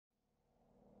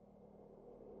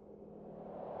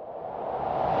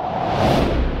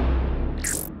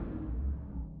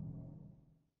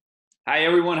Hi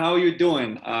everyone, how are you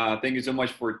doing? Thank you so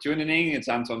much for tuning in. It's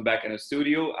Anton back in the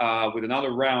studio with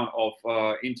another round of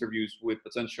interviews with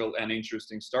potential and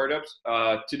interesting startups.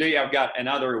 Today I've got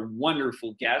another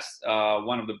wonderful guest,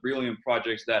 one of the brilliant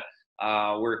projects that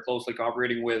we're closely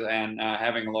cooperating with and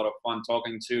having a lot of fun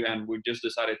talking to, and we just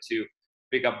decided to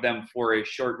pick up them for a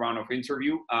short round of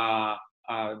interview.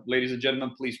 Ladies and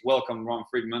gentlemen, please welcome Ron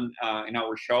Fridman in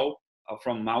our show.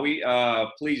 From Mawi.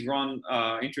 Please, Ron,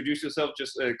 introduce yourself,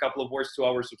 just a couple of words to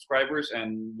our subscribers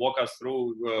and walk us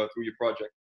through your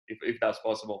project, if that's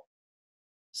possible.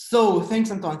 So, thanks,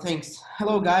 Anton. Thanks.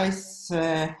 Hello, guys.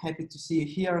 Happy to see you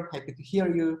here. Happy to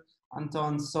hear you,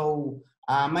 Anton. So,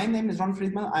 my name is Ron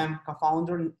Fridman. I'm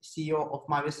co-founder and CEO of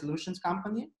Mawi Solutions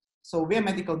company. So, we're a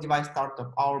medical device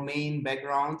startup. Our main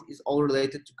background is all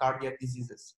related to cardiac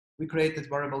diseases. We created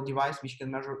wearable device which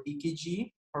can measure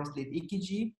EKG, first lead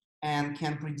EKG, and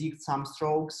can predict some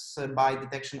strokes by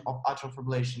detection of atrial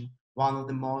fibrillation, one of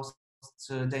the most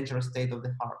dangerous state of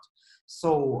the heart.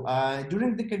 So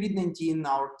during the COVID-19,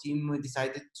 our team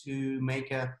decided to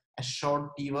make a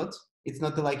short pivot. It's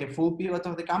not like a full pivot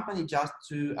of the company, just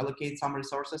to allocate some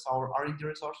resources, our R&D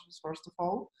resources, first of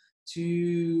all,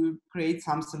 to create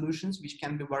some solutions which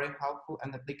can be very helpful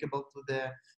and applicable to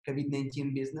the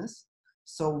COVID-19 business.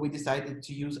 So we decided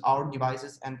to use our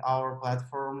devices and our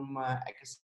platform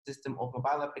ecosystem of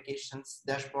mobile applications,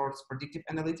 dashboards, predictive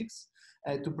analytics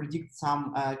to predict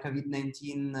some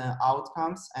COVID-19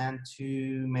 outcomes and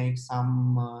to make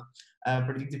some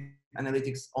predictive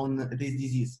analytics on this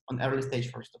disease on early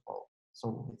stage, first of all.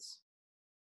 So it's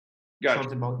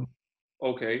short about me.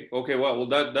 Okay. Well,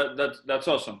 that's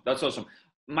awesome. That's awesome.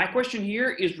 My question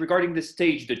here is regarding the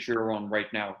stage that you're on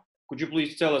right now. Could you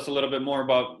please tell us a little bit more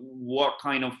about what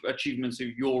kind of achievements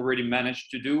you already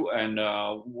managed to do and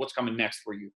what's coming next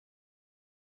for you?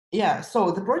 Yeah,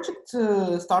 so the project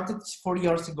started 4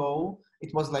 years ago.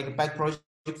 It was like a pet project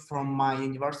from my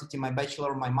university, my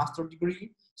bachelor, my master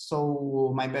degree.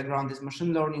 So my background is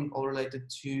machine learning, all related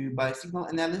to biosignal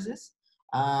analysis.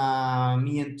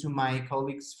 Me and two my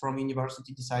colleagues from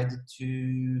university decided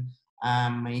to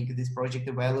make this project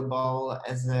available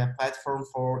as a platform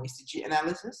for ECG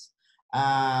analysis.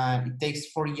 It takes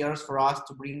 4 years for us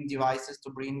to bring devices, to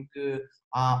bring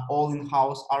all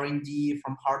in-house R&D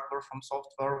from hardware, from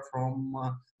software, from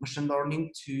machine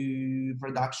learning to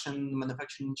production,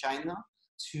 manufacturing in China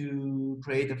to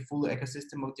create a full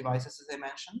ecosystem of devices, as I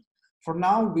mentioned. For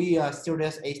now, we are still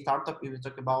as a startup if we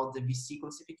talk about the VC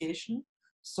classification.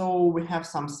 So we have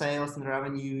some sales and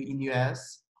revenue in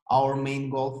US. Our main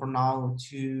goal for now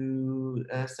to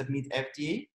submit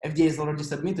FDA. FDA is already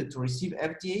submitted to receive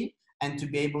FDA and to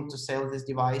be able to sell this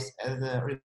device as a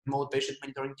remote patient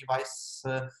monitoring device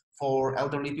for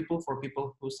elderly people, for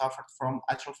people who suffered from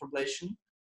atrial fibrillation.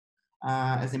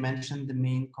 As I mentioned, the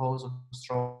main cause of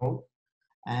stroke.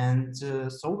 And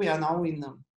so we are now in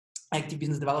the active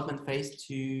business development phase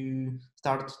to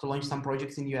start to launch some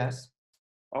projects in US.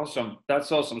 Awesome.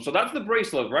 That's awesome. So that's the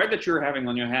bracelet, right, that you're having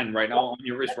on your hand right now, on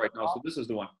your wrist right now. So this is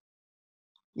the one.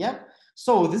 Yeah.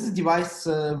 So this is a device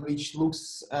which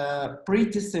looks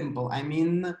pretty simple. I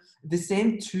mean, the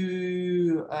same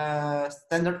to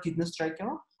standard fitness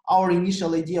tracker. Our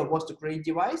initial idea was to create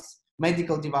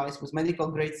medical device with medical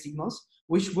grade signals,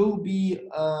 which will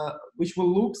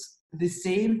look the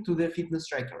same to the fitness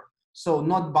tracker. So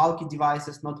not bulky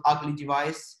devices, not ugly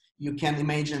device. You can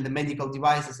imagine the medical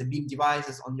devices, the big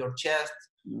devices on your chest,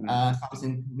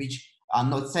 something which are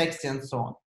not sexy and so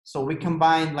on. So we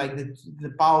combine like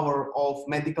the power of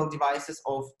medical devices,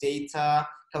 of data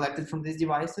collected from these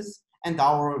devices, and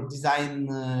our design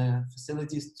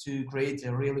facilities to create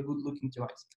a really good looking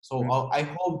device. So I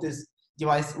hope this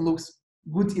device looks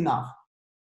good enough.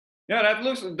 Yeah,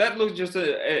 that looks just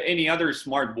any other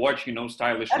smart watch,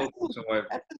 stylish look. So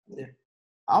Absolutely.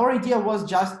 Our idea was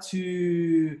just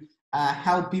to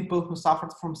help people who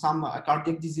suffered from some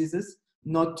cardiac diseases,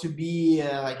 not to be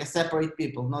like a separate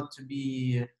people, not to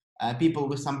be people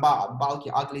with some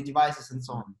bulky, ugly devices and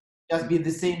so on. Just be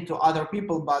the same to other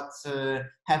people, but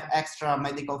have extra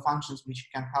medical functions which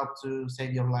can help to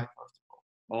save your life, first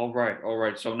of all. All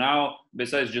right. So now,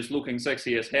 besides just looking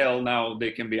sexy as hell, now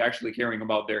they can be actually caring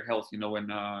about their health, and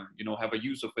have a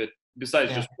use of it.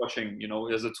 Besides just watching,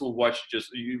 as a tool watch, just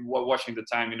watching the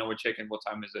time, and checking what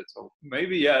time is it. So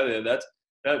maybe,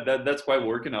 that's quite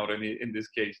working out in this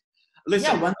case.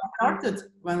 Listen. Yeah,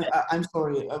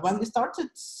 when we started,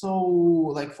 so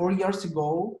like 4 years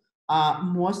ago,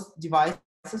 most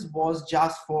devices was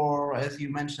just for, as you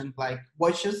mentioned, like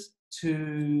watches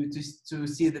to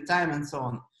see the time and so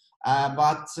on.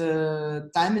 But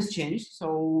time has changed.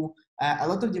 So a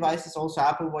lot of devices, also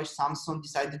Apple Watch, Samsung,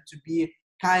 decided to be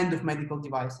kind of medical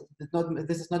devices.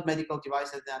 This is not medical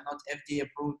devices. They are not FDA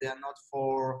approved. They are not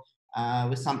for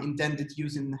with some intended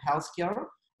use in healthcare,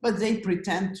 but they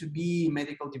pretend to be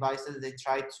medical devices. They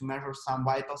try to measure some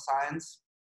vital signs.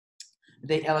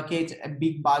 They allocate a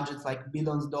big budget, like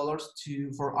billions of dollars,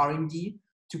 for R&D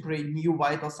to create new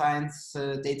vital signs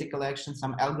data collection,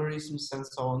 some algorithms, and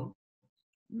so on.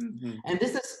 Mm-hmm. And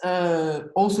this is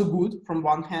also good from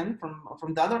one hand.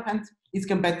 From the other hand, it's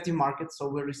competitive market. So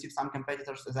we receive some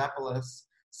competitors as Apple, as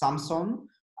Samsung.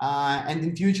 And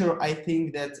in future, I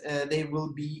think that they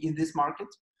will be in this market.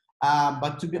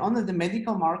 But to be honest, the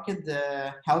medical market,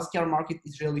 the healthcare market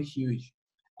is really huge.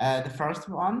 The first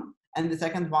one. And the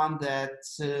second one that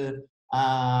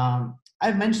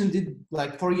I've mentioned it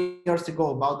like 4 years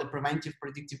ago about the preventive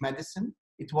predictive medicine.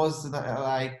 It was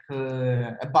a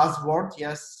buzzword.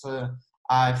 Yes,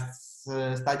 I've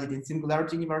studied in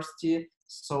Singularity University,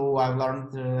 so I've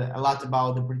learned a lot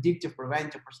about the predictive,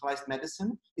 preventive, personalized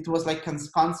medicine. It was like a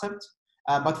concept,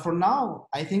 but for now,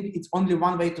 I think it's only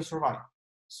one way to survive.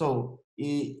 So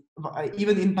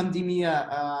even in pandemic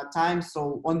times,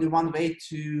 so only one way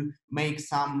to make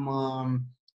some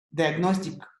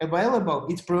diagnostic available,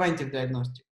 it's preventive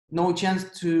diagnostic. No chance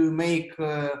to make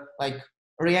like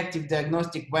reactive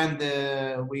diagnostic when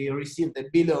we receive the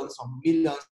billions or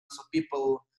millions of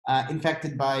people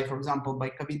infected by, for example, by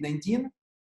COVID-19.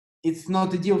 It's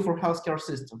not a deal for healthcare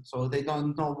system, so they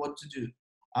don't know what to do.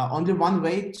 Only one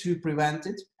way to prevent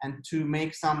it and to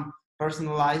make some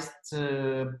personalized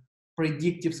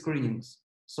predictive screenings.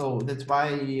 So that's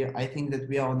why I think that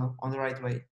we are on the right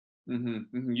way.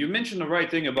 Mm-hmm, mm-hmm. You mentioned the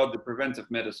right thing about the preventive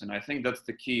medicine. I think that's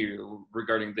the key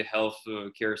regarding the health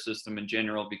care system in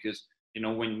general, because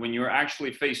when you're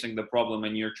actually facing the problem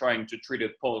and you're trying to treat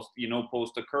it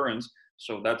post occurrence,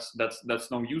 so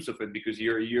that's no use of it, because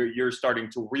you're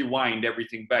starting to rewind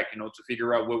everything back, to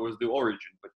figure out what was the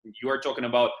origin. But you are talking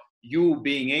about you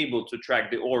being able to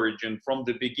track the origin from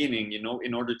the beginning,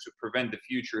 in order to prevent the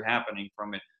future happening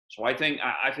from it. So I think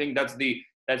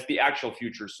that's the actual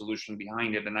future solution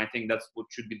behind it, and I think that's what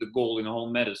should be the goal in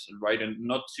whole medicine, right? And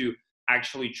not to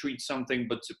actually treat something,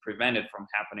 but to prevent it from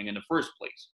happening in the first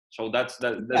place. So that's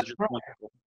just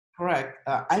wonderful. Correct.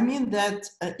 I mean that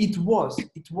it was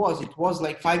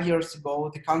like 5 years ago.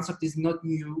 The concept is not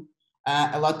new.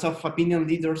 A lot of opinion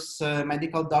leaders,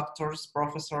 medical doctors,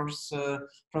 professors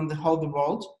from the whole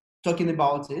world talking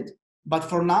about it. But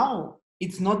for now,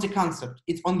 it's not a concept.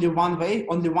 It's only one way,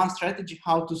 only one strategy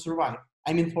how to survive.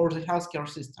 I mean, for the healthcare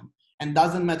system, and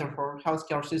doesn't matter for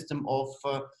healthcare system of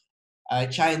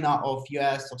China, of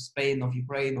US, of Spain, of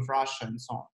Ukraine, of Russia, and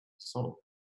so on. So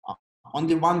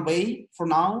only one way for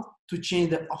now to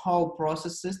change the whole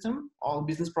process system, all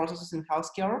business processes in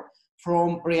healthcare,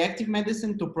 from reactive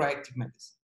medicine to proactive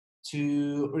medicine,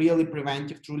 to really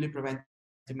preventive, truly preventive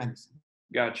medicine.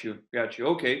 Got you.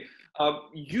 Okay.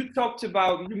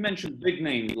 You mentioned big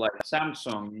names like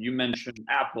Samsung, you mentioned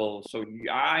Apple. So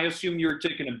I assume you're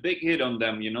taking a big hit on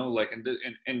them, like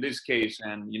in this case.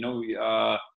 And,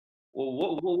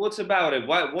 what's about it?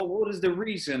 What is the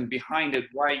reason behind it?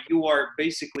 Why you are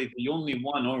basically the only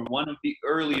one, or one of the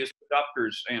earliest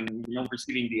adopters, and,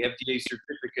 receiving the FDA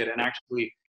certificate and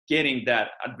actually getting that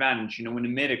advantage, in the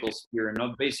medical sphere, and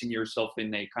not basing yourself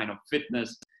in a kind of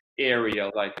fitness area,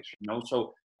 like,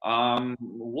 so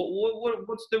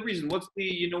what's the reason, what's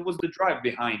the drive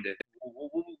behind it?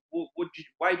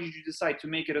 Why did you decide to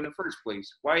make it in the first place?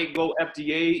 Why go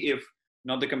FDA if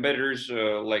the competitors,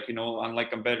 unlike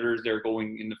competitors, they're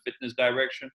going in the fitness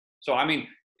direction? So I mean,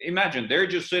 imagine they're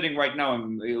just sitting right now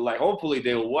and like, hopefully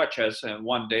they'll watch us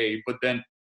one day, but then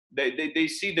they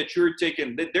see that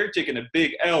they're taking a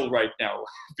big L right now,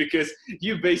 because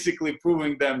you basically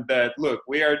proving them that, look,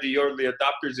 we are the early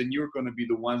adopters and you're going to be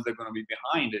the ones that are going to be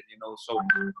behind it, so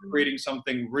creating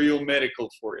something real medical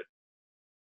for it.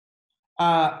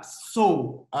 That's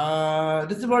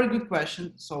a very good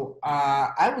question. So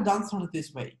I would answer it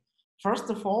this way. First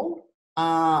of all,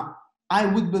 I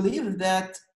would believe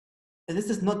that this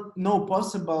is not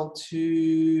possible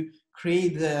to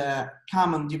create a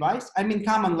common device. I mean,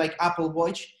 common like Apple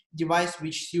Watch device,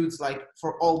 which suits like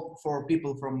for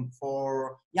people,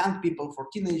 for young people, for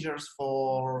teenagers,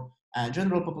 for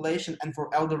general population, and for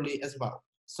elderly as well.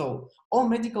 So all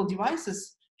medical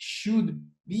devices should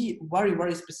be very,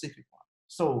 very specific.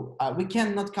 So we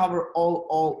cannot cover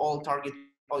all target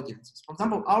audiences. For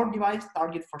example, our device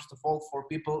target, first of all, for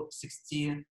people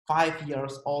 65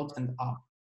 years old and up.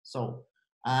 So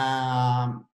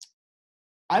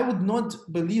I would not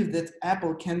believe that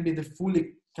Apple can be the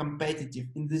fully competitive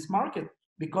in this market,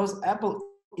 because Apple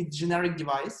is generic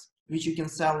device which you can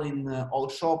sell in all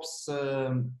shops,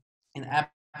 in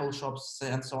Apple Apple shops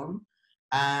and so on.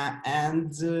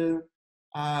 And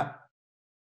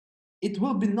it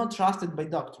will be not trusted by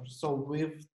doctors. So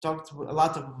we've talked a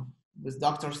lot with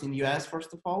doctors in US,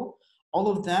 first of all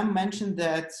of them mentioned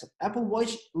that Apple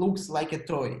Watch looks like a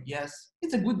toy. Yes,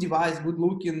 it's a good device, good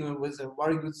looking with a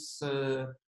very good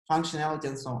functionality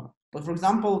and so on. But for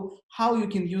example, how you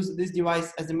can use this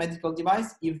device as a medical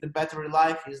device if the battery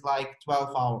life is like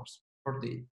 12 hours per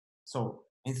day. So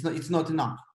it's not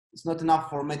enough. It's not enough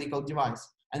for a medical device.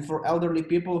 And for elderly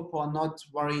people who are not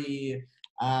very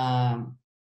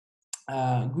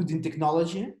good in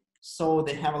technology, so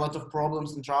they have a lot of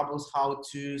problems and troubles how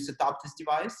to set up this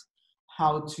device,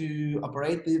 how to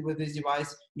operate with this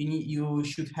device. You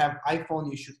should have iPhone,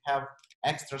 you should have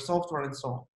extra software and so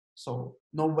on. So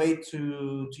no way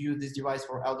to use this device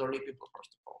for elderly people,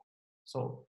 first of all.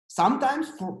 So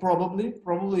sometimes, probably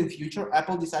in future,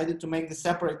 Apple decided to make the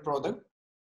separate product,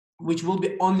 which will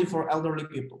be only for elderly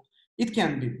people. It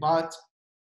can be, but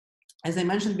as I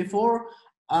mentioned before,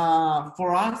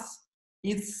 for us,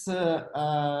 it's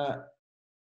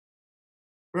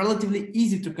relatively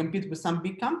easy to compete with some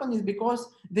big companies because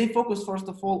they focus, first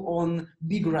of all, on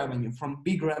big revenue from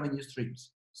big revenue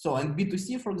streams. So, and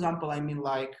B2C, for example, I mean,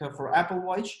 like for Apple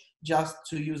Watch, just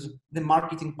to use the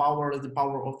marketing power, the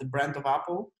power of the brand of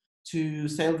Apple to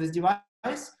sell this device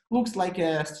looks like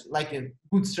a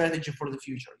good strategy for the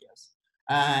future, yes.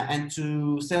 And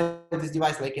to sell this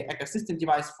device like an ecosystem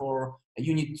device, for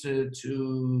you need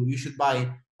you should buy,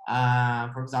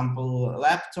 for example,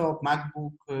 laptop,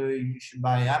 MacBook, you should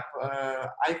buy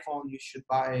iPhone, you should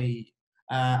buy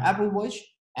Apple Watch.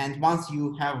 And once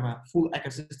you have a full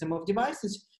ecosystem of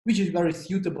devices, which is very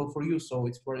suitable for you, so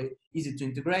it's very easy to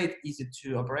integrate, easy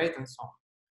to operate, and so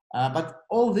on. But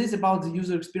all this about the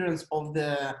user experience of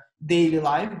the daily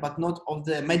life, but not of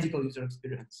the medical user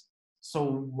experience.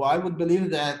 So I would believe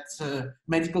that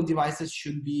medical devices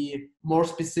should be more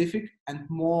specific and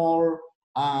more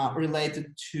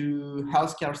related to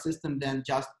healthcare system than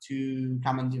just to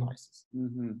common devices.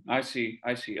 Mm-hmm. I see.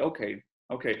 Okay.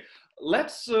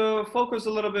 Let's focus a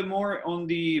little bit more on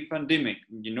the pandemic,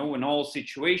 and all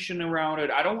situation around it.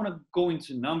 I don't want to go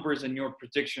into numbers and your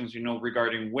predictions,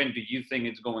 regarding when do you think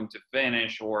it's going to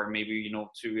finish, or maybe,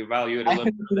 to evaluate a little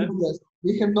bit. Yes.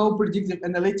 We have no predictive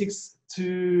analytics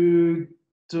to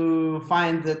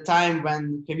find the time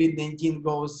when COVID-19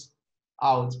 goes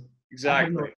out.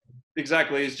 Exactly.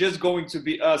 It's just going to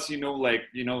be us,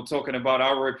 talking about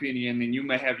our opinion, and you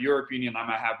may have your opinion, I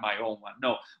might have my own one.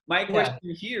 No, my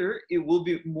question here, it will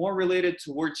be more related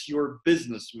towards your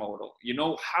business model.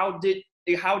 How did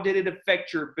it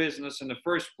affect your business in the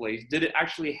first place? Did it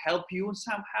actually help you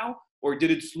somehow, or did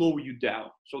it slow you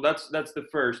down? So that's the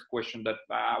first question that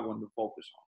I want to focus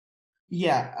on.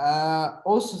 Yeah.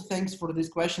 Also, thanks for this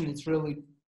question. It's the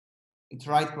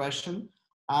right question.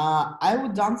 I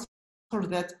would answer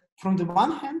that from the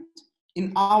one hand,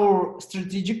 in our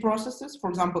strategic processes,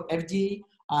 for example, FDA,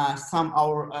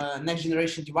 our next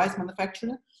generation device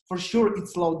manufacturing, for sure it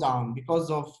slowed down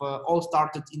because of all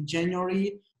started in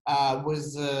January with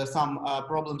some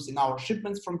problems in our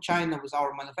shipments from China, with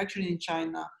our manufacturing in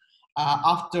China.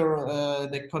 After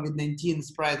the COVID-19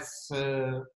 spreads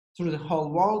through the whole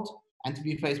world, and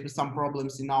we faced with some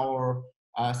problems in our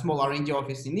small R&D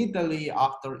office in Italy,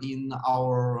 after in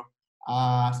our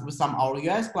with some our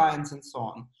US clients and so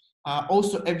on.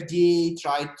 Also, FDA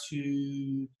tried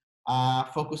to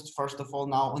focus first of all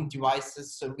now on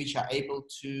devices which are able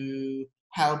to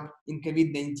help in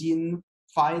COVID-19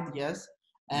 fight, yes.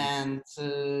 And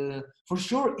for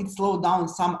sure, it slowed down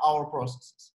some our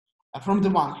processes. From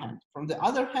the one hand, from the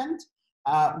other hand,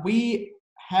 we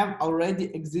have already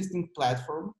existing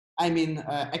platform. I mean,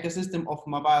 ecosystem of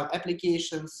mobile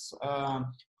applications,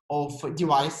 of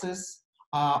devices,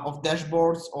 of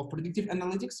dashboards, of predictive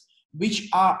analytics, which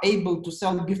are able to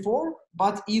sell before,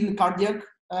 but in cardiac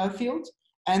field.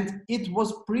 And it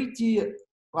was pretty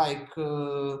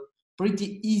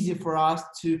easy for us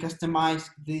to customize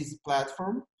this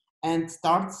platform and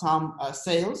start some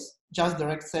sales, just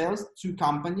direct sales to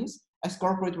companies as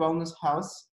corporate wellness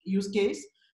health use case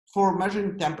for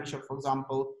measuring temperature, for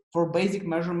example, for basic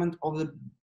measurement of the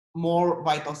more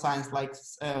vital signs like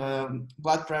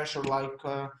blood pressure, like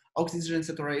oxygen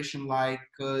saturation, like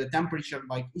temperature,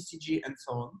 like ECG, and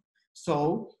so on.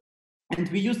 So, and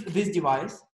we use this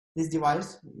device, you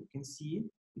can see,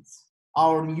 it's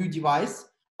our new device,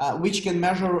 which can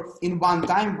measure in one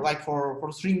time, like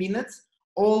for 3 minutes,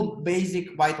 all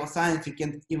basic vital signs you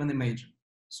can even imagine.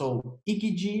 So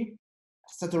EKG,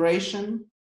 saturation,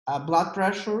 blood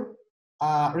pressure,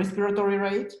 respiratory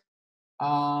rate,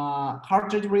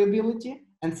 heart rate variability,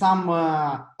 and some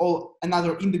all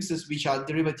another indexes which are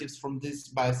derivatives from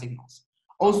these biosignals.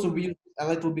 Also, we use a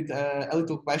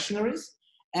little questionnaires,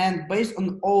 and based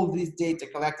on all this data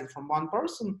collected from one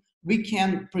person, we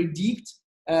can predict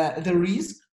the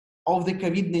risk of the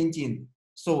COVID-19.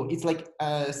 So it's like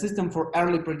a system for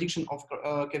early prediction of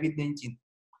COVID-19.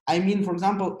 I mean, for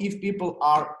example, if people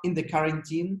are in the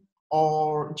quarantine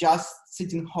or just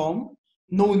sitting home,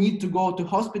 no need to go to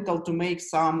hospital to make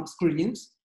some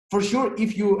screenings. For sure,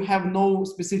 if you have no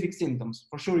specific symptoms,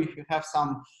 for sure, if you have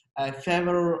some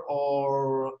fever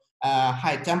or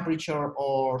high temperature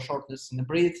or shortness in the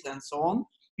breath and so on,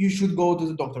 you should go to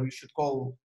the doctor. You should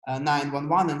call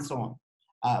 911 and so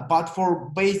on. But for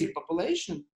basic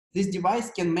population, this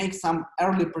device can make some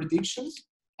early predictions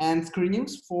and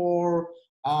screenings for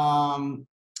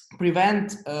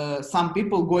prevent some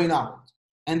people going out.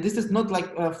 And this is not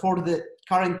like for the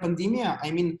current pandemic.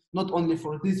 I mean, not only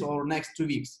for this or next 2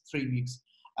 weeks, 3 weeks.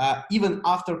 Even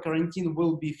after quarantine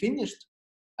will be finished,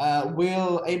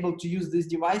 we'll able to use this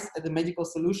device as a medical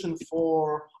solution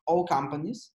for all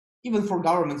companies, even for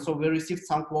governments. So we received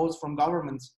some quotes from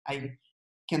governments. I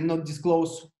cannot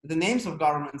disclose the names of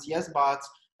governments, yes, but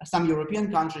some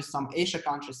European countries, some Asia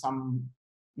countries, some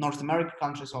North American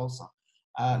countries also.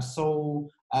 So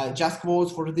just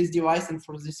quotes for this device and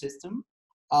for this system.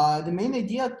 The main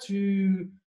idea to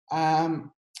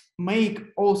make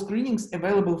all screenings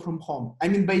available from home. I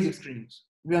mean, basic screenings.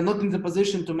 We are not in the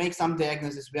position to make some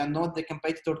diagnosis. We are not the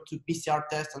competitor to PCR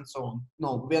tests and so on.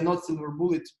 No, we are not silver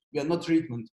bullet. We are not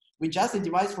treatment. We're just a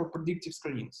device for predictive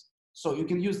screenings. So you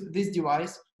can use this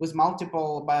device with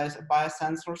multiple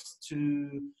biosensors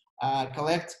to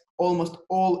collect almost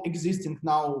all existing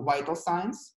now vital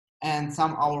signs and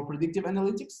some our predictive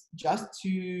analytics just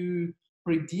to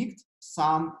predict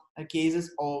some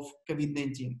cases of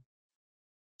COVID-19.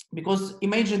 Because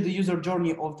imagine the user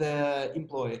journey of the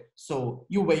employee. So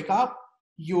you wake up,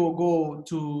 you go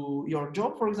to your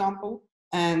job, for example,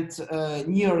 and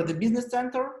near the business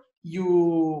center,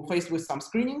 you face with some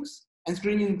screenings. And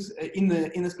screenings in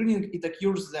the screening, it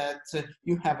occurs that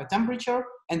you have a temperature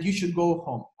and you should go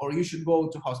home or you should go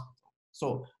to hospital.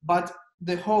 So, but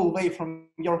the whole way from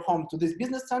your home to this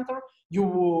business center, you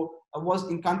was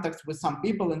in contact with some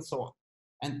people and so on,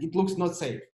 and it looks not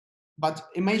safe. But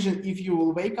imagine if you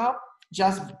will wake up,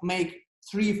 just make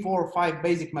 3, 4, 5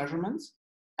 basic measurements,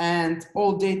 and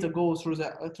all data goes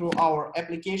through our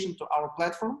application to our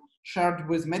platform, shared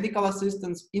with medical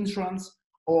assistants, insurance,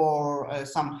 or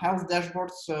some health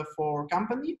dashboards for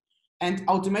company, and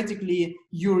automatically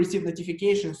you receive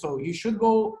notification. So you should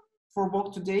go for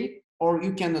work today, or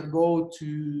you cannot go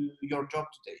to your job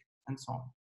today, and so on.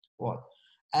 What?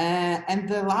 And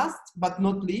the last but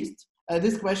not least,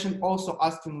 this question also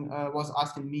was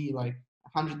asking me like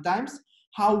 100 times,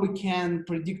 how we can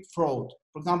predict fraud.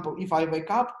 For example, if I wake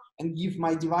up and give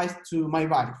my device to my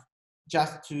wife,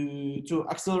 just to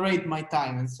accelerate my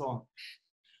time and so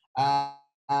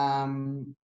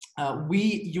on. We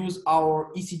use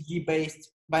our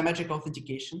ECG-based biometric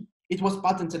authentication. It was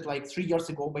patented like 3 years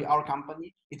ago by our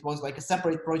company. It was like a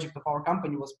separate project of our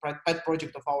company, was pet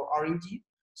project of our R&D.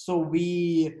 So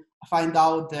we find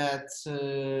out that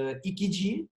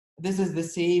EKG, this is the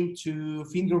same to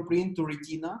fingerprint, to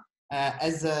retina,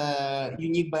 as a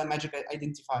unique biometric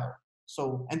identifier.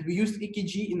 So, and we use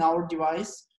EKG in our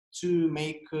device to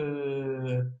make,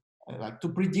 like to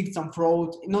predict some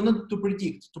fraud. No, not to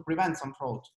predict, to prevent some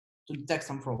fraud, to detect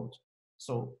some fraud.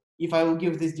 So if I will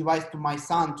give this device to my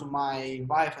son, to my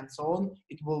wife, and so on,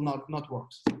 it will not work.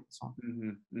 So.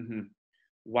 Mm-hmm, mm-hmm.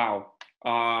 Wow.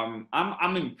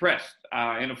 I'm impressed.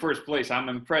 In the first place, I'm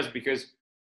impressed because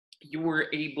you were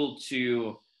able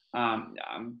to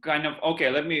kind of, okay,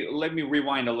 let me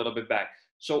rewind a little bit back.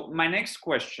 So my next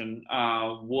question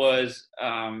was,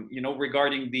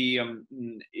 regarding the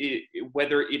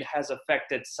whether it has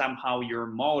affected somehow your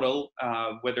model,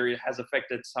 whether it has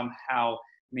affected somehow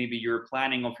maybe your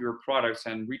planning of your products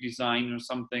and redesign or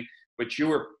something. But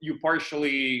you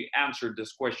partially answered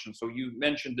this question. So you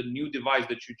mentioned the new device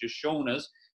that you just shown us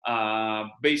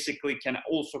basically can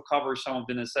also cover some of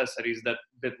the necessities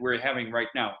that we're having right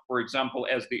now. For example,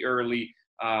 as the early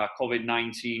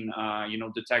COVID-19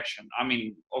 detection. I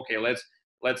mean, okay,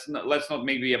 let's not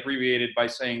maybe abbreviate it by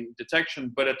saying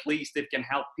detection, but at least it can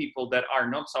help people that are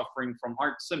not suffering from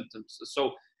heart symptoms.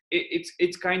 So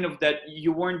it's kind of that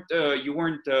you weren't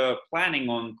planning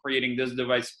on creating this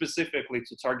device specifically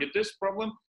to target this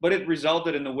problem, but it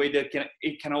resulted in a way that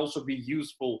it can also be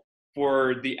useful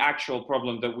for the actual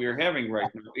problem that we're having right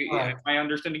now. Right. Am I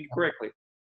understanding you correctly?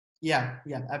 Yeah,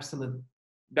 absolutely.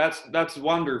 That's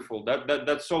wonderful.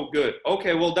 That's so good.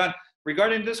 Okay, well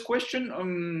regarding this question,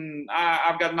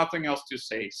 I've got nothing else to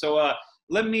say. So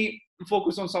let me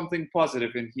focus on something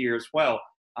positive in here as well.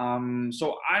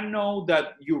 So I know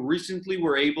that you recently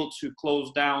were able to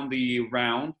close down the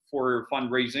round for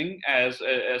fundraising, as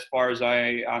far as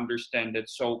I understand it.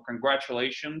 So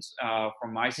congratulations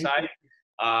from my Thank side.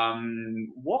 you.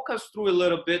 Walk us through a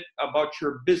little bit about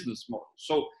your business model.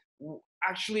 So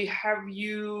actually, have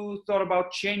you thought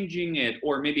about changing it,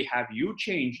 or maybe have you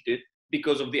changed it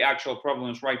because of the actual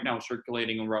problems right now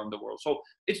circulating around the world? So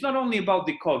it's not only about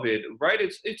the COVID, right?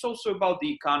 It's also about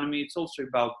the economy. It's also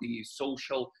about the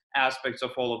social aspects of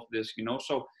all of this, you know.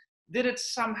 So did it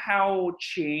somehow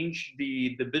change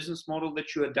the business model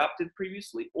that you adopted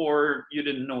previously, or you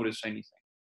didn't notice anything?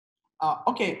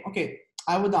 Okay.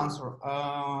 I would answer.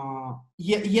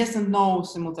 Yes and no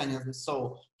simultaneously.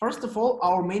 So first of all,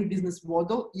 our main business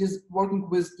model is working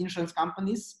with insurance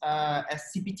companies as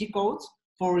CPT codes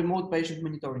for remote patient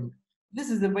monitoring. This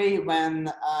is the way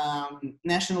when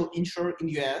national insurer in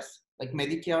US, like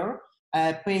Medicare,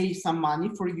 pay some money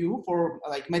for you for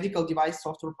like medical device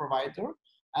software provider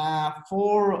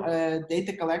for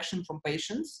data collection from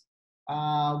patients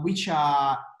which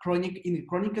are chronic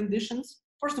conditions.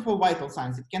 First of all, vital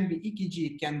signs. It can be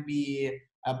EKG, it can be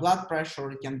blood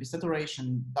pressure, it can be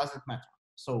saturation, doesn't matter.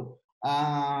 So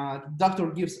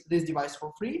doctor gives this device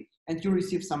for free and you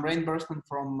receive some reimbursement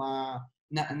from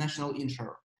national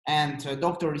insurer. And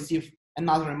doctor receive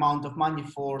another amount of money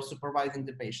for supervising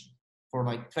the patient for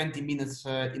like 20 minutes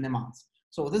in a month.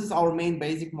 So this is our main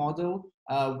basic model,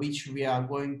 which we are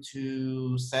going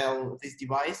to sell this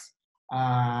device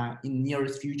in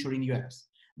nearest future in US.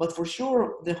 But for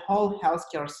sure, the whole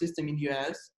healthcare system in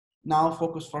US now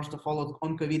focus first of all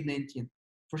on COVID-19.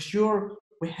 For sure,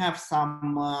 we have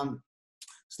some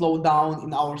slowdown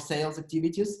in our sales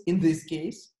activities in this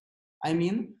case. I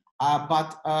mean,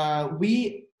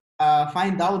 we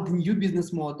find out the new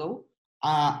business model.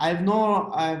 Have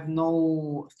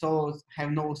no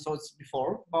thoughts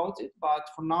before about it, but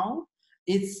for now,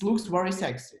 it looks very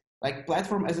sexy, like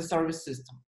platform as a service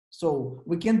system. So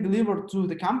we can deliver to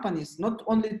the companies, not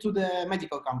only to the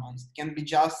medical companies. It can be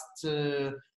just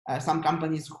some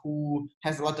companies who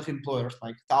has a lot of employers,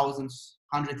 like thousands,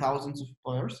 hundred thousands of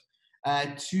employers,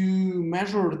 to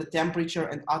measure the temperature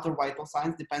and other vital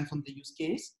signs, depends on the use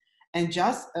case. And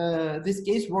just this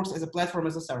case works as a platform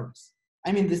as a service.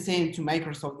 I mean, the same to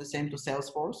Microsoft, the same to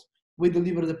Salesforce. We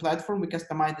deliver the platform, we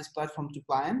customize this platform to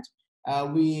client.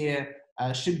 We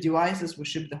ship devices, we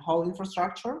ship the whole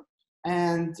infrastructure,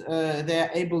 and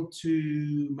they're able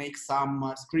to make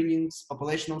some screenings,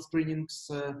 populational screenings,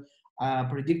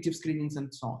 predictive screenings,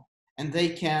 and so on. And they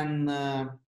can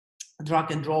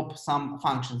drag and drop some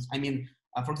functions. I mean,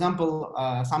 for example,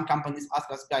 some companies ask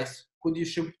us, guys, could you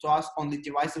ship to us only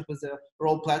devices with a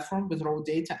raw platform, with raw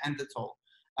data, and that's all.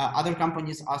 Other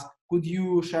companies ask, could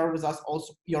you share with us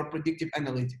also your predictive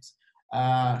analytics?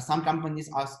 Some companies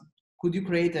ask, could you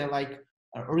create a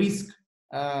risk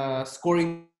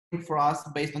scoring for us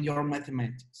based on your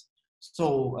mathematics?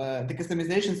 So the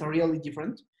customizations are really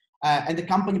different, and the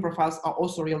company profiles are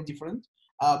also really different.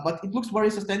 But it looks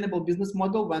very sustainable business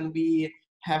model when we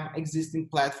have existing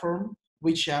platform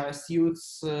which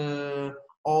suits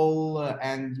all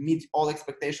and meet all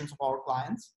expectations of our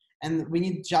clients, and we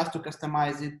need just to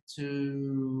customize it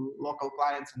to local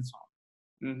clients and so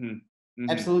on. Mm-hmm. Mm-hmm.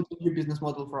 Absolutely new business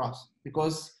model for us,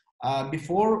 because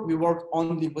before we worked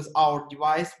only with our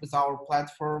device, with our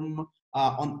platform,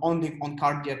 only on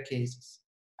cardiac cases,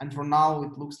 and for now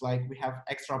it looks like we have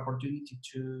extra opportunity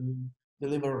to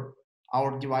deliver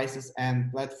our devices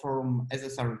and platform as a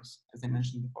service, as I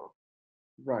mentioned before.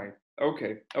 Right.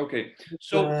 Okay. Okay.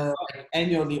 So Like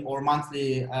annually or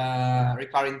monthly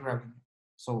recurring revenue.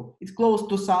 So it's close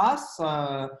to SaaS,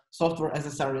 software as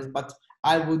a service, but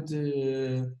I would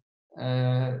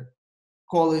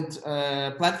call it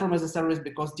platform as a service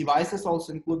because devices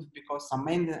also included, because some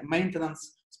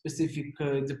maintenance specific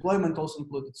deployment also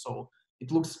included. So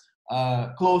it looks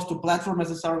close to platform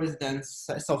as a service than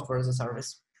software as a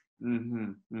service.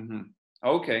 Mm-hmm. Mm-hmm.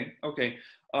 Okay. Okay.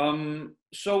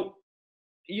 So,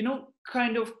 you know,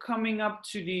 kind of coming up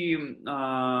to the,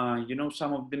 you know,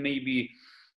 some of the maybe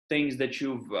things that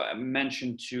you've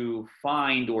mentioned to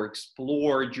find or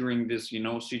explore during this, you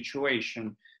know,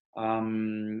 situation.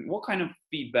 What kind of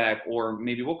feedback or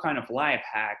maybe what kind of life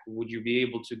hack would you be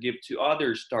able to give to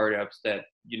other startups that,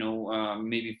 you know,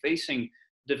 maybe facing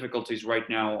difficulties right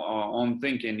now on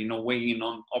thinking, you know, weighing in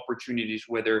on opportunities,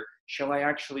 whether shall I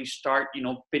actually start, you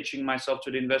know, pitching myself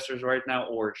to the investors right now,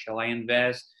 or shall I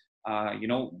invest? You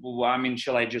know, I mean,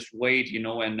 shall I just wait, you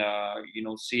know, and you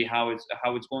know, see how it's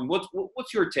going?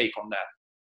 What's your take on that?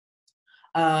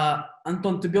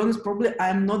 Anton, to be honest, probably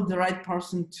I'm not the right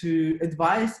person to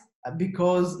advise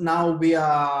because now we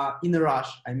are in a rush.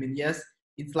 I mean, yes,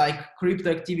 it's like crypto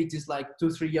activities like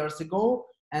 2-3 years ago,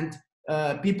 and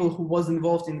people who was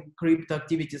involved in crypto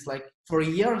activities like for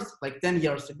years, like 10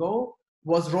 years ago,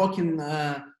 was rocking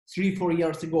 3-4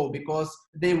 years ago because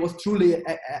they was truly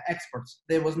experts.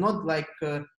 They was not like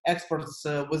experts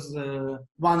with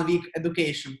 1 week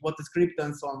education, what is crypto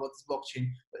and so on, what is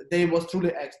blockchain. They was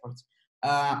truly experts.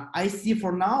 I see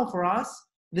for now, for us,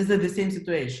 this is the same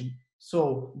situation.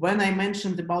 So when I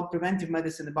mentioned about preventive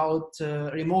medicine, about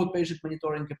remote patient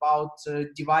monitoring, about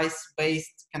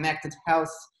device-based connected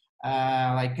health,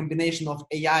 like combination of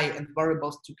AI and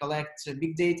wearables to collect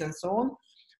big data and so on,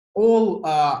 all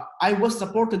I was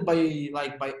supported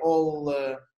by all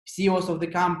CEOs of the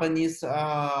companies,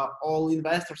 all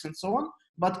investors and so on.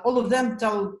 But all of them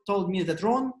told me that,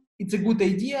 Ron, it's a good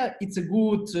idea, it's a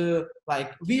good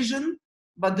like vision,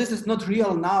 but this is not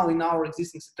real now in our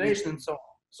existing situation and so on.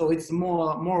 So it's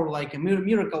more like a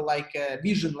miracle, like a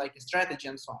vision, like a strategy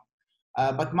and so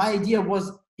on. But my idea was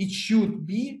it should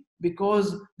be,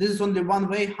 because this is only one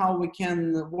way how we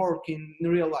can work in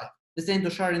real life. The same to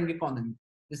sharing economy,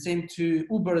 the same to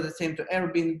Uber, the same to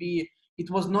Airbnb. It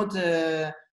was not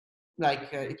it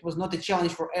was not a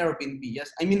challenge for Airbnb. Yes,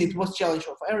 I mean it was challenge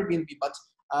of Airbnb, but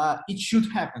it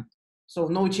should happen. So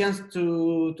no chance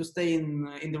to stay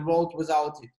in the world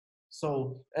without it.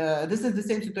 So this is the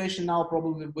same situation now,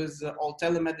 probably with all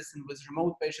telemedicine, with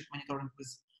remote patient monitoring, with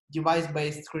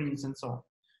device-based screenings and so on.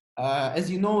 As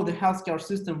you know, the healthcare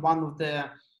system, one of the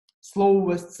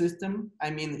slowest system, I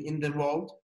mean, in the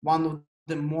world, one of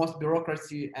the most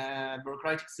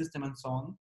bureaucratic system and so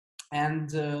on. And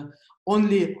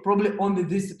probably only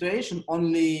this situation,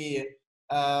 only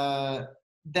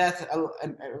that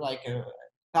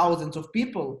thousands of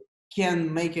people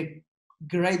can make a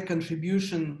great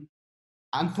contribution,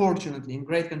 unfortunately, in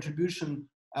great contribution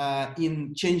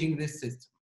in changing this system.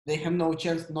 They have no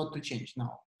chance not to change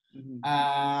now.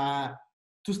 Mm-hmm.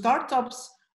 To startups,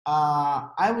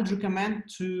 I would recommend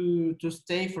to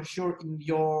stay for sure in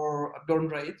your burn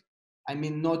rate. I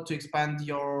mean, not to expand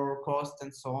your cost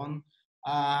and so on.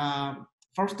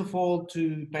 First of all,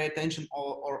 to pay attention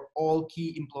or all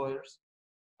key employers,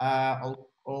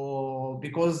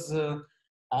 because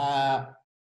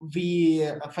we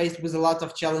faced with a lot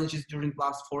of challenges during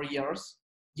last 4 years,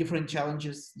 different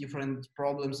challenges, different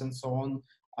problems and so on.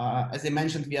 As I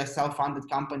mentioned, we are self-funded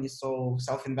company, so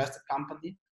self-invested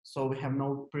company. So we have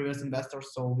no previous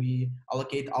investors. So we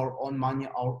allocate our own money,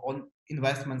 our own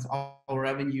investments, our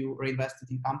revenue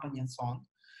reinvested in company and so on.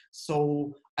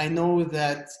 So I know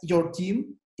that your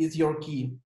team is your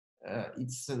key.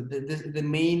 It's the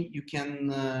main you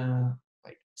can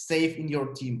save in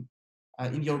your team,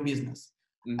 in your business.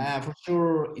 Mm-hmm. For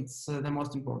sure, it's the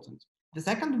most important. The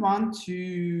second one,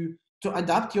 to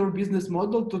adapt your business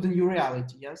model to the new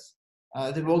reality. Yes,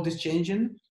 the world is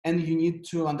changing, and you need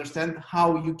to understand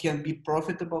how you can be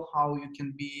profitable, how you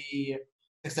can be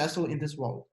successful in this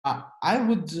world.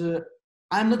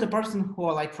 I'm not a person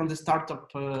who like from the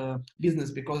startup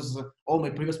business, because all my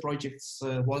previous projects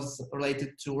was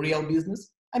related to real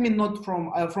business. I mean, not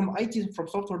from IT, from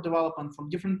software development, from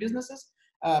different businesses,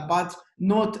 but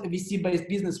not VC-based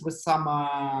business with some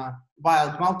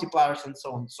wild multipliers and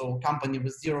so on. So company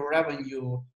with zero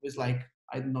revenue, with like,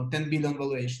 I don't know, 10 billion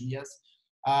valuation, yes.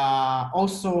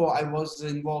 Also, I was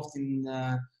involved in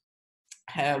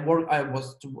work. I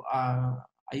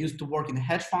used to work in a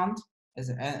hedge fund as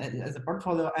a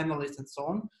portfolio analyst and so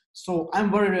on. So I'm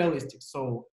very realistic.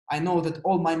 So I know that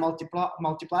all my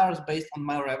multipliers based on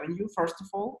my revenue, first of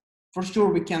all. For sure,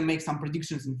 we can make some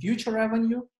predictions in future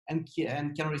revenue and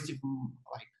can receive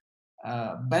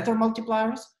better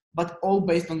multipliers, but all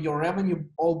based on your revenue,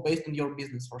 all based on your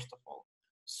business, first of all.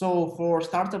 So for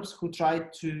startups who try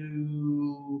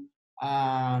to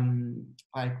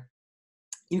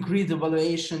increase the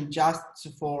valuation just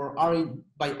for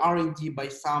R&D, by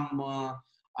some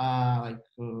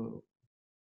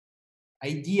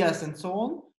ideas and so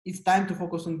on, it's time to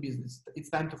focus on business. It's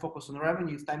time to focus on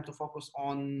revenue. It's time to focus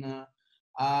on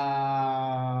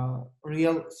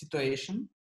real situation.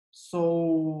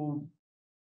 So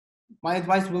my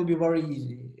advice will be very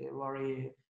easy,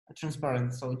 very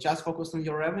transparent. So just focus on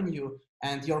your revenue,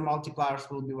 and your multipliers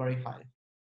will be very high.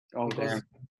 Okay. Because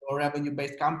a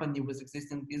revenue-based company with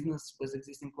existing business, with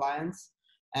existing clients,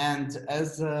 and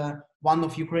as one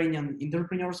of Ukrainian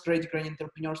entrepreneurs, great Ukrainian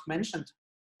entrepreneurs mentioned,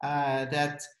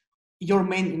 that your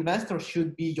main investor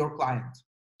should be your client.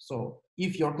 So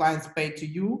if your clients pay to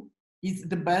you, it's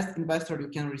the best investor you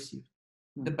can receive,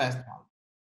 the best one.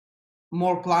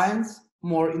 More clients,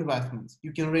 more investments.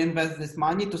 You can reinvest this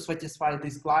money to satisfy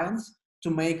these clients, to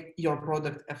make your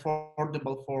product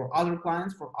affordable for other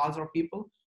clients, for other people.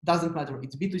 Doesn't matter.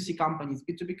 It's B2C company, it's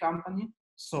B2B company.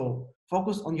 So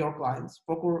focus on your clients,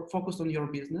 focus on your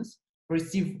business,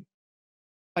 receive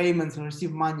payments and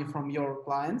receive money from your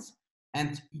clients,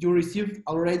 and you receive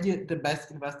already the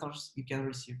best investors you can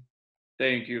receive.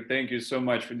 Thank you so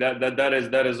much for that.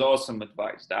 That is awesome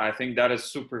advice. I think that is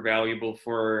super valuable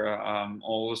for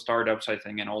all the startups, I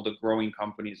think, and all the growing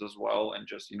companies as well, and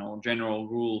just general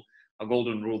rule, a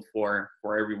golden rule for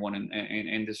everyone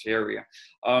in this area.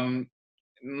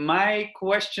 My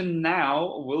question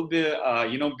now will be,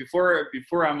 before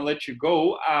I'm gonna let you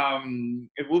go,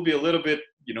 it will be a little bit,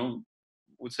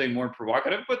 would say more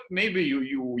provocative, but maybe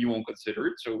you won't consider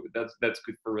it, so that's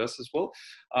good for us as well.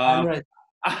 I'm ready.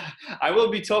 I will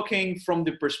be talking from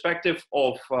the perspective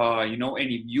of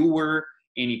any viewer,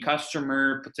 any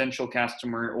customer, potential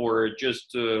customer, or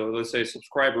just let's say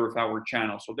subscriber of our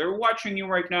channel. So they're watching you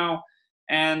right now,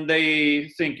 and they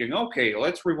thinking, okay,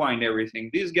 let's rewind everything.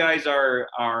 These guys are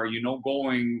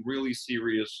going really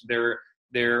serious.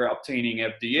 They're obtaining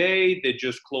FDA. They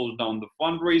just closed down the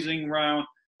fundraising round.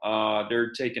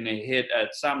 They're taking a hit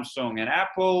at Samsung and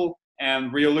Apple.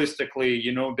 And realistically,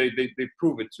 they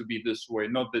prove it to be this way.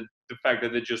 Not the fact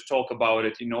that they just talk about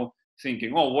it,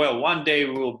 thinking, oh, well, one day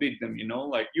we will beat them,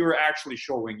 like you're actually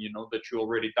showing, that you're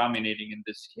already dominating in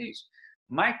this case.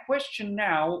 My question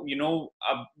now,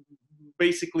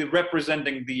 basically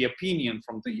representing the opinion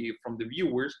from the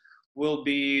viewers will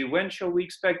be, when shall we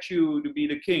expect you to be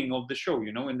the king of the show,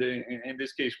 in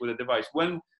this case with a device?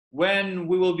 When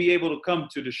we will be able to come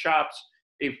to the shops,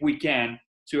 if we can,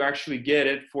 to actually get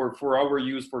it for our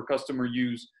use, for customer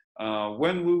use?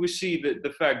 When will we see the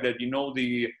fact that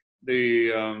the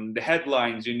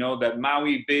headlines, that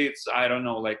Mawi beats, I don't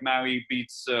know, like Mawi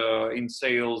beats in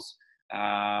sales,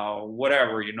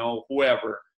 whatever,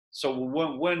 whoever. So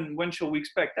when shall we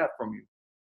expect that from you?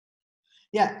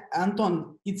 Yeah,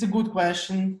 Anton, it's a good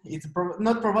question. It's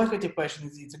not provocative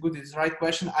question. It's the right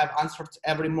question. I've answered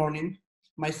every morning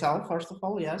myself, first of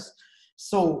all, yes.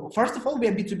 So first of all, we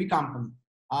are a B2B company.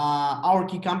 Our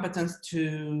key competence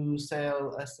to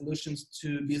sell solutions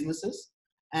to businesses,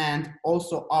 and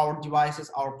also our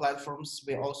devices, our platforms,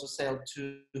 we also sell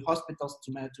to hospitals,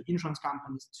 to insurance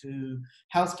companies, to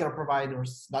healthcare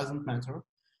providers, doesn't matter.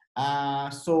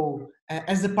 So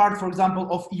as a part, for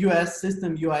example, of US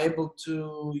system, you are able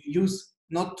to use,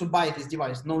 not to buy this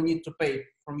device, no need to pay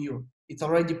from you. It's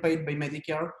already paid by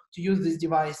Medicare to use this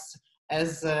device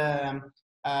as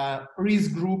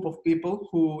risk group of people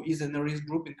who is in a risk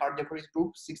group, in cardiac risk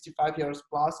group, 65 years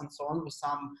plus and so on, with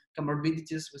some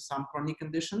comorbidities, with some chronic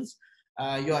conditions.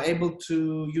 You are able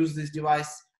to use this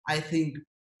device, I think,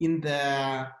 in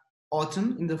the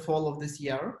autumn, in the fall of this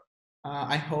year.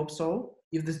 I hope so,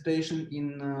 if the situation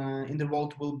in the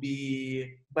world will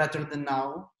be better than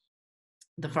now.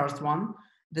 The first one.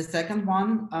 The second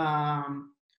one,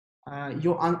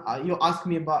 you asked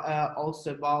me about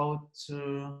also about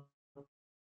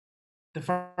the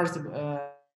first,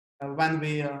 when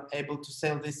we are able to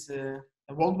sell this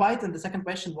worldwide, and the second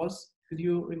question was, could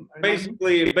you remind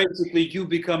me? Basically you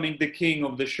becoming the king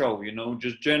of the show,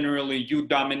 just generally you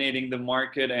dominating the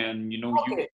market, and you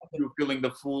feeling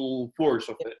the full force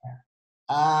of it.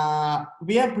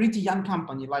 We are a pretty young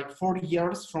company, like 4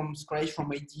 years from scratch,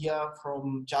 from idea,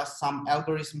 from just some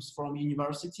algorithms from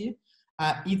university.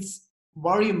 It's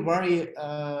very, very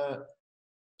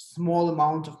small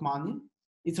amount of money.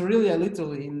 It's really a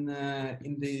little in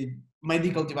the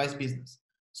medical device business.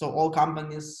 So all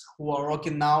companies who are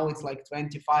working now, it's like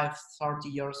 25, 30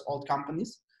 years old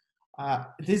companies.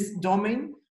 This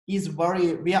domain is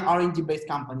we are R&D based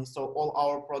company. So all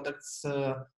our products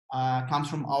comes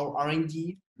from our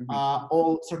R&D,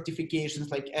 all certifications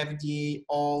like FDA,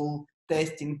 all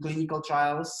testing, clinical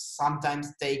trials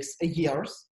sometimes takes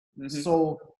years.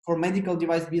 So for medical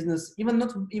device business,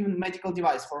 not even medical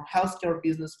device, for healthcare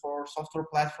business, for software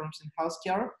platforms in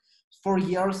healthcare, 4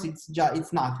 years it's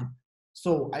nothing.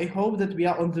 So I hope that we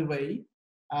are on the way.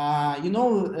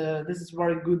 This is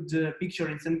very good picture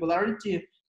in singularity,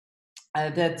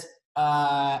 that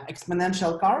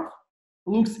exponential curve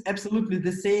looks absolutely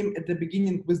the same at the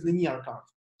beginning with linear curve.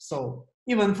 So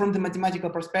even from the mathematical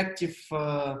perspective,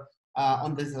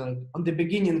 on the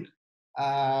beginning,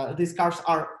 these curves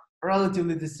are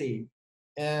relatively the same.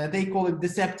 They call it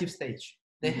deceptive stage.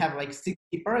 They have like 60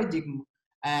 paradigm,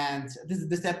 and this is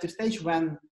deceptive stage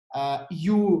when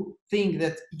you think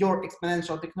that your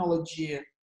exponential technology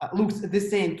looks the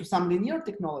same to some linear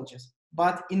technologies,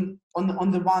 but in one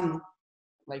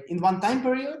time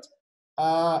period,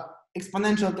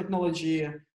 exponential technology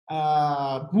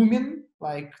booming,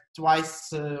 like twice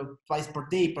per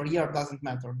day, per year, doesn't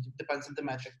matter. It depends on the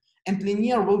metric. And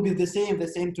linear will be the same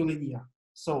to linear.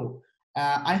 So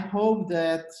I hope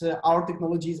that our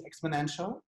technology is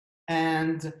exponential,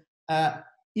 and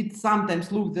it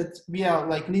sometimes looks that we are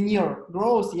like linear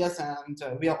growth, yes, and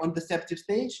we are on deceptive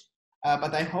stage.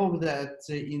 But I hope that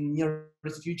in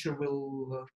nearest future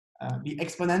will be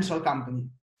exponential company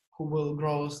who will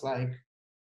grow like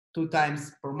 2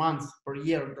 times per month, per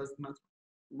year, doesn't matter.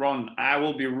 Ron, I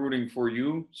will be rooting for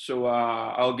you. So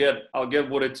I'll get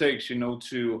what it takes,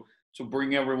 to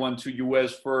bring everyone to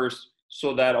US first,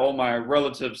 so that all my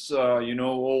relatives,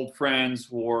 old friends,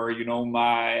 or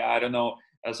my, I don't know,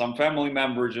 some family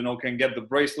members, can get the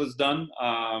bracelets done.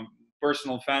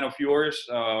 Personal fan of yours,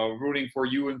 rooting for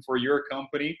you and for your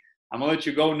company. I'm gonna let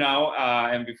you go now.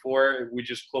 And before we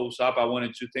just close up, I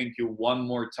wanted to thank you one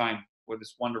more time for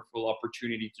this wonderful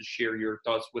opportunity to share your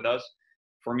thoughts with us.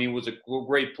 For me, it was a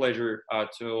great pleasure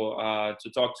to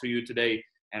talk to you today,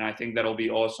 and I think that'll be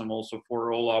awesome also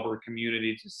for all our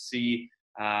community to see,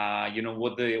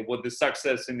 what the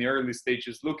success in the early stage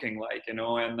is looking like, and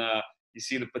you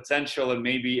see the potential and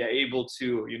maybe able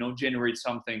to, generate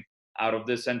something out of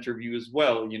this interview as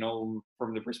well,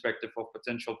 from the perspective of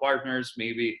potential partners.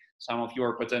 Maybe some of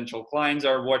your potential clients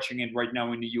are watching it right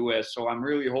now in the US. So I'm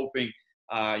really hoping,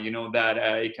 that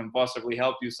it can possibly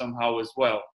help you somehow as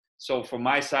well. So from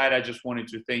my side, I just wanted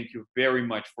to thank you very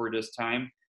much for this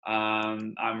time.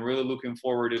 I'm really looking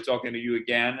forward to talking to you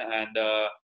again, and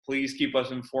please keep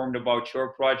us informed about your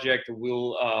project.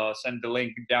 We'll send the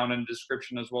link down in the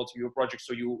description as well to your project,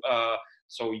 so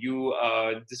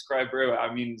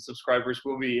subscribers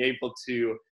will be able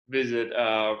to visit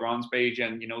Ron's page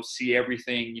and see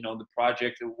everything, the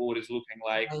project, what it's looking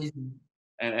like,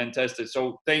 and test it.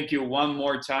 So thank you one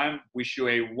more time. Wish you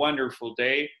a wonderful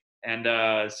day, and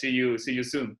see you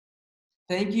soon.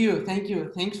 Thank you.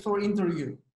 Thanks for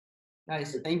interview,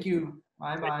 guys. Thank you.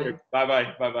 Bye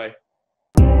bye. Bye bye.